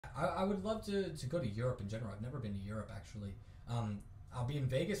I would love to go to Europe in general. I've never been to Europe actually. I'll be in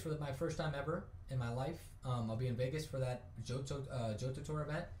Vegas for my first time ever in my life. I'll be in Vegas for that Johto Tour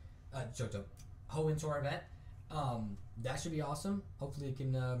event, Johto Hoenn Tour event. That should be awesome. Hopefully, you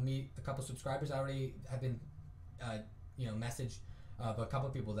can meet a couple subscribers. I already have been, messaged of a couple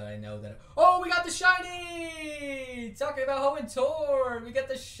people that I know that. Oh, we got the shiny! Talking about Hoenn Tour, we got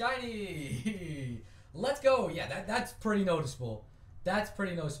the shiny. Let's go. Yeah, that's pretty noticeable. That's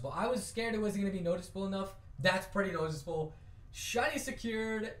pretty noticeable. I was scared it wasn't gonna be noticeable enough. That's pretty noticeable. Shiny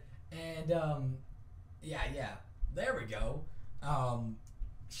secured, and yeah. There we go.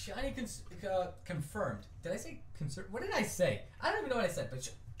 Shiny confirmed. Did I say concern? What did I say? I don't even know what I said. But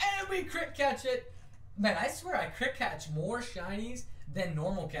and we crit catch it. Man, I swear I crit catch more shinies than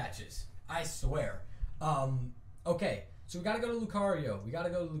normal catches. I swear. Okay, so we gotta go to Lucario. We gotta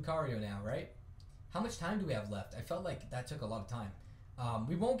go to Lucario now, right? How much time do we have left? I felt like that took a lot of time.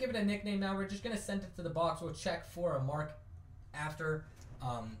 We won't give it a nickname now. We're just gonna send it to the box. We'll check for a mark after.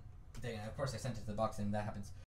 Dang, of course I sent it to the box and that happens.